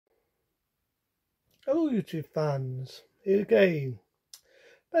Hello YouTube fans, here again.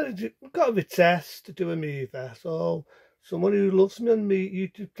 We've got a test to do a movie, so someone who loves me on my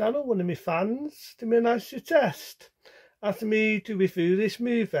YouTube channel, one of my fans, did me a nice test. After me to review this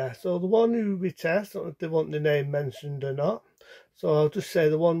movie, so the one who retest, I don't know if they want the name mentioned or not, so I'll just say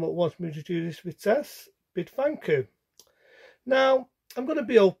the one that wants me to do this retest, big thank you. Now, I'm going to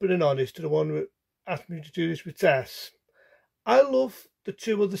be open and honest to the one who asked me to do this retest. I love the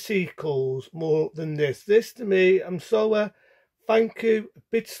two other sequels more than this. This to me, I'm so thank you, a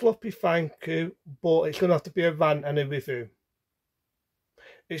bit sloppy thank you, but it's going to have to be a rant and a review.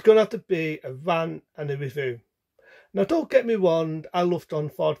 It's going to have to be a rant and a review. Now, don't get me wrong, I love Don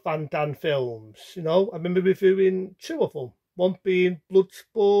Ford Van Damme films. You know, I remember reviewing two of them. One being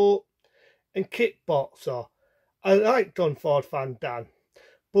Bloodsport and Kickboxer. I like Don Ford Van Damme.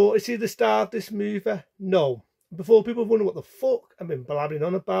 But is he the star of this movie? No. Before people wonder what the fuck I've been blabbing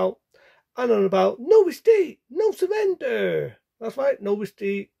on about, and on about no mistake, no surrender. That's right, no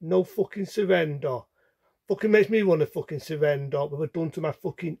mistake, no fucking surrender. Fucking makes me want to fucking surrender with a done to my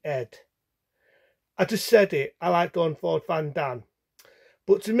fucking head. I just said it, I like Don Ford Van Damme.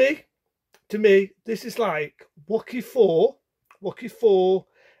 But to me, this is like Rocky 4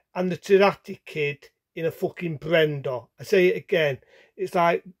 and the Karate Kid in a fucking blender. I say it again, it's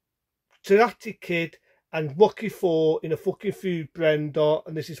like Karate Kid and Rocky 4 in a fucking food blender,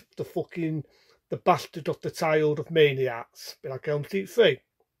 and this is the bastard of the child of maniacs, be like Elm Street 3.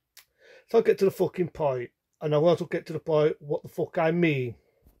 So I'll get to the fucking point, and I'll also get to the point what the fuck I mean.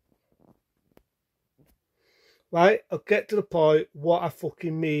 Right? I'll get to the point what I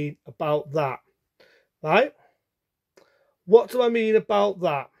fucking mean about that. Right? What do I mean about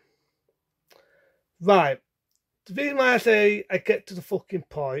that? Right. The reason why I say I get to the fucking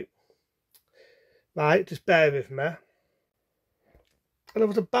point, right, just bear with me. And I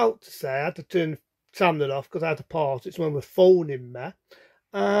was about to say, I had to turn the camera off because I had to pause. It's when we're phoning me.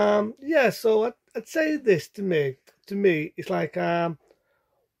 Yeah, so I'd say this to me, it's like,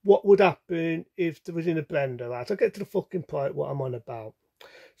 what would happen if there was in a blender, right? I'll get to the fucking point what I'm on about.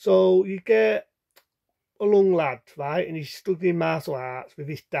 So you get a young lad, right? And he's studying martial arts with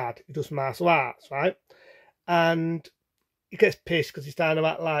his dad. He does martial arts, right? And he gets pissed because he's starting to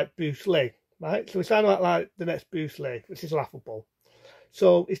act like Bruce Lee, right? So he's starting to act like the next Bruce Lee, which is laughable.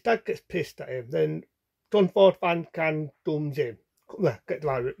 So his dad gets pissed at him. Then Don Ford Van Damme comes in. Get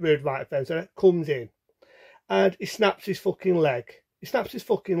the word right offense, comes in. And he snaps his fucking leg. He snaps his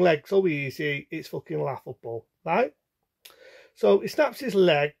fucking leg so easy, it's fucking laughable, right? So he snaps his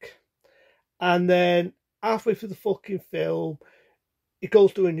leg, and then halfway through the fucking film, he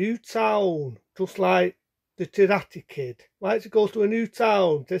goes to a new town, just like the Karate Kid, right? He goes to a new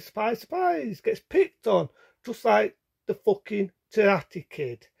town, surprise, gets picked on, just like the fucking Karate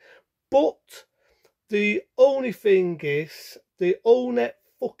Kid. But the only fucking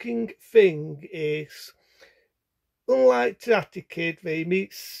thing is, unlike Karate Kid, where he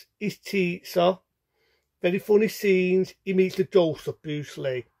meets his teacher, very funny scenes, he meets the ghost of Bruce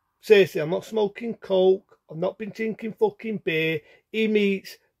Lee. Seriously, I'm not smoking coke, I've not been drinking fucking beer, he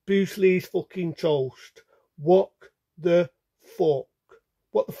meets Bruce Lee's fucking toast. What the fuck?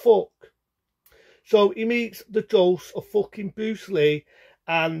 What the fuck? So he meets the ghost of fucking Bruce Lee,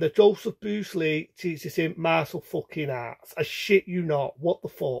 and the ghost of Bruce Lee teaches him martial fucking arts. I shit you not. What the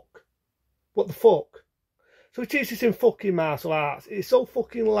fuck? What the fuck? So he teaches him fucking martial arts. It's so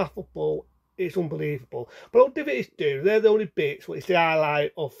fucking laughable. It's unbelievable. But I'll give it its due. They're the only bits what is the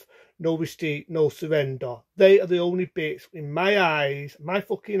highlight of No Retreat, No Surrender. They are the only bits in my eyes, my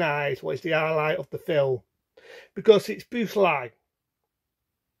fucking eyes, what is the highlight of the film. Because it's Bruce Lee.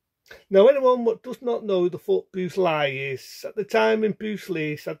 Now, anyone that does not know who the fuck Bruce Lee is, at the time when Bruce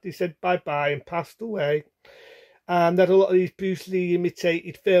Lee said bye-bye and passed away, and there had a lot of these Bruce Lee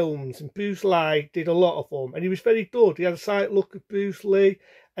imitated films, and Bruce Lee did a lot of them, and he was very good. He had a sight look at Bruce Lee,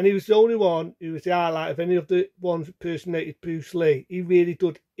 and he was the only one who was the highlight of any of the ones that impersonated Bruce Lee. He really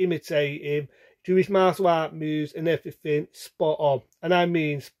did imitate him, do his martial art moves and everything spot on, and I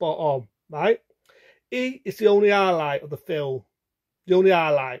mean spot on, right? He is the only highlight of the film, the only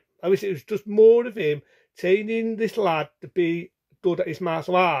highlight. I wish it was just more of him training this lad to be good at his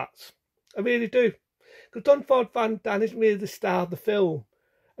martial arts. I really do. Because Don Ford Van Damme isn't really the star of the film.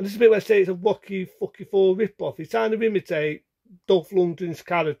 And this is a bit where I say it's a Rocky 4 rip-off. He's trying to imitate Dolph Lundgren's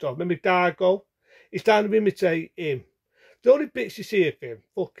character. Remember Dargo? He's trying to imitate him. The only bits you see of him,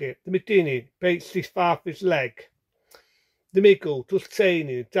 fuck it, the beginning, breaks his father's leg. The middle, just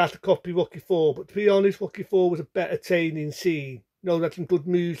training, tries to copy Rocky 4. But to be honest, Rocky 4 was a better training scene. You know, there's some good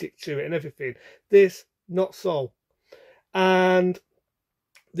music to it and everything. This, not so. And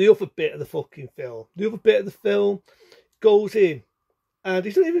the other bit of the fucking film. The other bit of the film goes in, and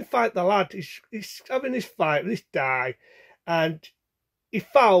he doesn't even fight the lad. He's having this fight with this guy, and he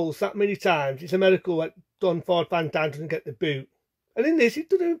fouls that many times. It's a miracle that Don Ford Van Dam doesn't get the boot. And in this, he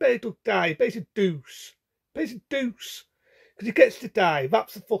doesn't even pay to die. He pays a deuce. Because he gets to die. He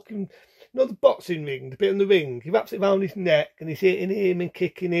wraps the fucking, the boxing ring, the bit on the ring. He wraps it around his neck, and he's hitting him and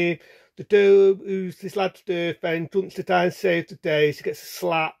kicking him. The dude, who's this lad's girlfriend, jumps to die and saves the day. So he gets a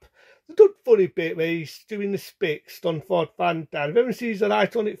slap. The good funny bit where he's doing the spits, Don Ford Van Dam. If everyone sees an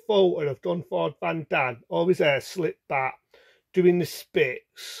iconic photo of Don Ford Van Dam, or his hair slicked back, doing the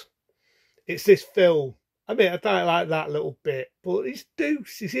spits, it's this film. I mean, I don't like that little bit, but he's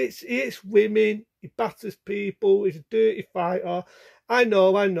deuce. He hits women, he batters people, he's a dirty fighter. I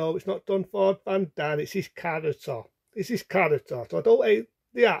know, it's not Don Ford Van Dam, it's his character. It's his character. So I don't hate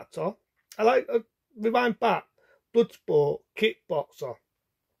the actor. I like, rewind back, Bloodsport, Kickboxer,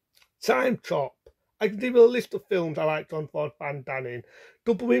 Time Chop. I can give you a list of films I like Don Ford Van Dam in.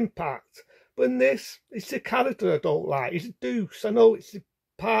 Double Impact. But in this, it's the character I don't like. He's a deuce. I know it's the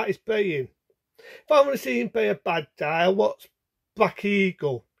part he's playing. If I want to see him play a bad guy, I'll watch Black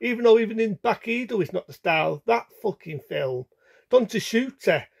Eagle. Even though even in Black Eagle is not the style of that fucking film. Don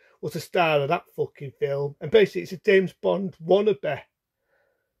Shooter was the star of that fucking film. And basically it's a James Bond wannabe.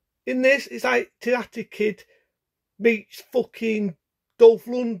 In this, it's like Karate Kid meets fucking Dolph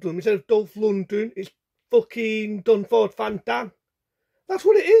Lundgren. Instead of Dolph Lundgren, it's fucking Don Ford Van Dam. That's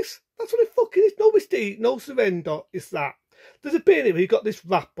what it is. That's what it fucking is. No mistake, no surrender. It's that. There's a bit in it where you got this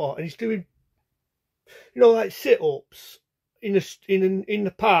rapper and he's doing, like sit-ups in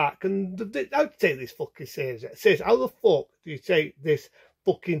the park. And I'd take this fucking seriously. It says, how the fuck do you take this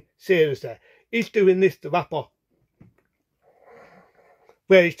fucking seriously? He's doing this, the rapper,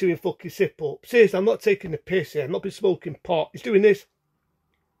 where he's doing fucking sit-ups. Seriously, I'm not taking the piss here. I've not been smoking pot. He's doing this.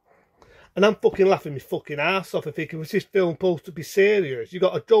 And I'm fucking laughing my fucking ass off and thinking, was this film supposed to be serious? You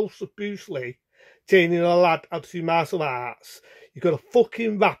got a Joseph Bruce training a lad how to do martial arts. You got a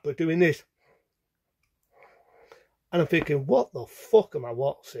fucking rapper doing this. And I'm thinking, what the fuck am I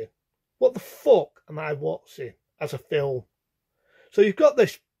watching? What the fuck am I watching as a film? So you've got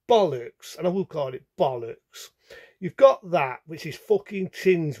this bollocks, and I will call it bollocks. You've got that, which is fucking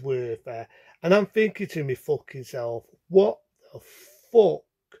Tinsworthy. And I'm thinking to me fucking self, what the fuck?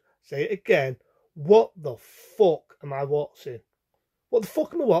 Say it again. What the fuck am I watching? What the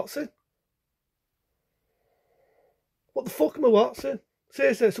fuck am I watching? What the fuck am I watching?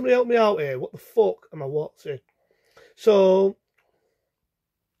 Seriously, somebody help me out here. What the fuck am I watching? So,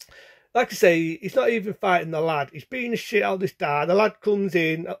 like I say, he's not even fighting the lad. He's beating the shit out of this dad. The lad comes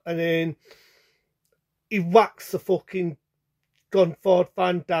in and then he whacks the fucking Don Ford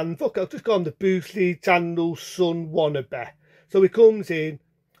Van Dam. Fuck, I'll just call him the Bruce Lee Chandler's son wannabe. So he comes in.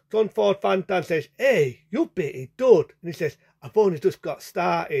 Don Ford Van Dam says, hey, you're bitty dud. And he says, I've only just got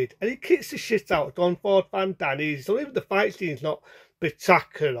started. And he kicks the shit out of Don Ford Van Dam. So even the fight scene's not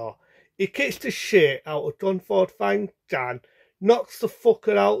spectacular. He kicks the shit out of Don Ford Van Dam, knocks the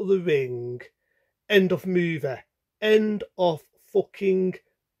fucker out of the ring. End of movie. End of fucking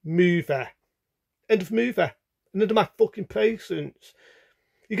movie. End of movie. End of my fucking patience.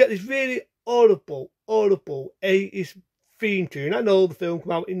 You get this really horrible 80s theme tune. I know the film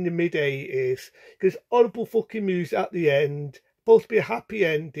came out in the mid-80s. Because horrible fucking music at the end. Supposed to be a happy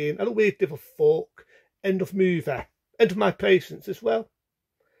ending. I don't really give a fuck. End of movie. End of my patience as well.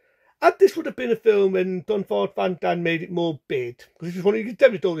 Had this would have been a film when Don Ford Van Dam made it more big. Because this is one, you can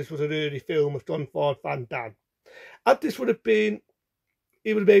definitely tell this was an early film of Don Ford Van Dam. Had this would have been,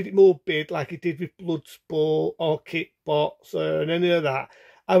 he would have made it more big like he did with Bloodsport or Kickboxer and any of that.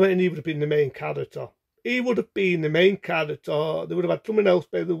 I reckon he would have been the main character. He would have been the main character. They would have had someone else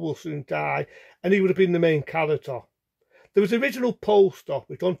play the Wilson guy, and he would have been the main character. There was an original poster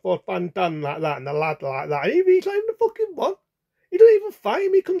with Don Ford Van Dam like that and the lad like that, and he's not even the fucking one. He don't even fight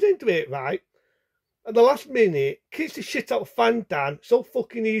him. He comes into it, right? At the last minute, kicks the shit out of Van Dam, so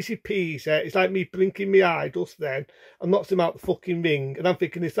fucking easy peasy. It's like me blinking my eye just then and knocks him out the fucking ring. And I'm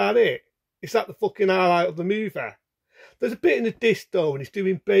thinking, is that it? Is that the fucking highlight of the movie? There's a bit in the disc though, and he's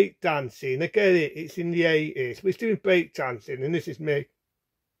doing break dancing. I get it, it's in the 80s, but he's doing break dancing, and this is me.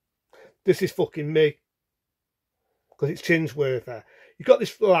 This is fucking me. Because it's Tinsworthy. You've got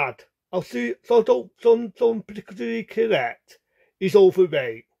this lad. I'll see, so don't particularly correct. He's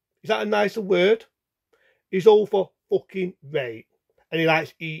overweight. Is that a nicer word? He's over fucking weight. And he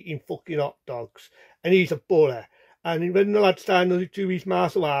likes eating fucking hot dogs. And he's a bully. And when the lad's starting to do his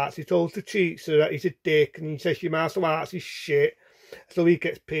martial arts, he tells the teacher that he's a dick and he says your martial arts is shit. So he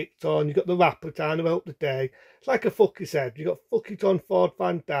gets picked on. You got the rapper trying to help the day. It's like a fucking said. You got fucking John Ford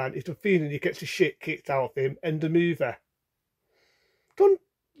Van Dam. It's a feeling he gets the shit kicked out of him. End the movie.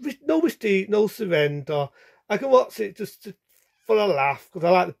 No mistake, no surrender. I can watch it just for a laugh because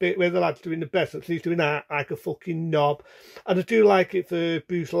I like the bit where the lad's doing the best. So he's doing that like a fucking knob. And I do like it for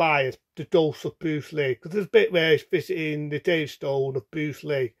Bruce Lee, the dose of Bruce Lee. Because there's a bit where he's visiting the gravestone of Bruce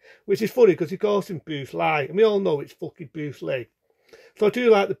Lee, which is funny because he calls him Bruce Lee. And we all know it's fucking Bruce Lee. So I do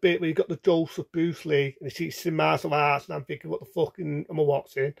like the bit where you got the dose of Bruce Lee and he sees some martial arts and I'm thinking, what the fuck am I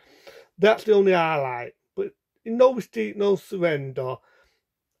watching? That's the only highlight. But in No Mistake, No Surrender,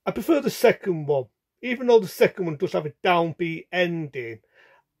 I prefer the second one. Even though the second one does have a downbeat ending,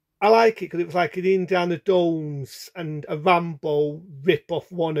 I like it because it was like an Indiana Jones and a Rambo rip-off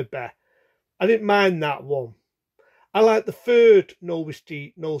wannabe. I didn't mind that one. I like the third No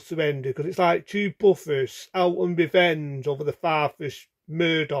Mistake, No Surrender because it's like two brothers out on revenge over the father's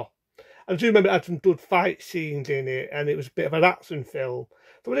murder. And I do remember it had some good fight scenes in it and it was a bit of an action film.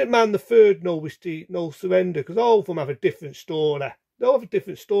 So I didn't mind the third No Mistake, No Surrender because all of them have a different story. They all have a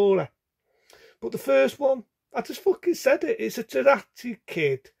different story. But the first one, I just fucking said it. It's a Karate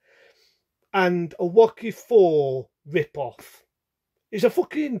Kid and a Rocky 4 rip-off. It's a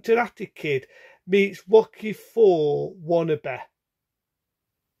fucking Karate Kid meets Rocky 4 wannabe.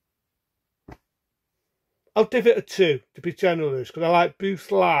 I'll give it a 2, to be generous, because I like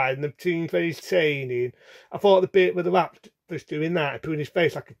Bruce Lee and the team's very entertaining. I thought the bit where the rap was doing that, putting his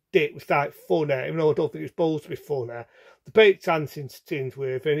face like a dick, was like funny, even though I don't think it's supposed to be funny. The break dancing scenes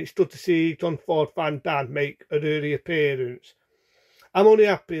with, and it's good to see John Ford Van Dam make an early appearance. I'm only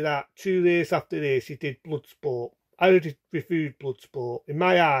happy that 2 years after this he did Bloodsport. I already reviewed Bloodsport. In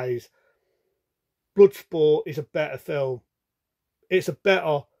my eyes, Bloodsport is a better film. It's a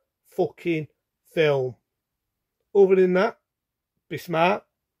better fucking film. Other than that, be smart,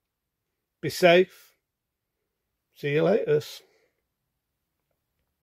 be safe. See you later.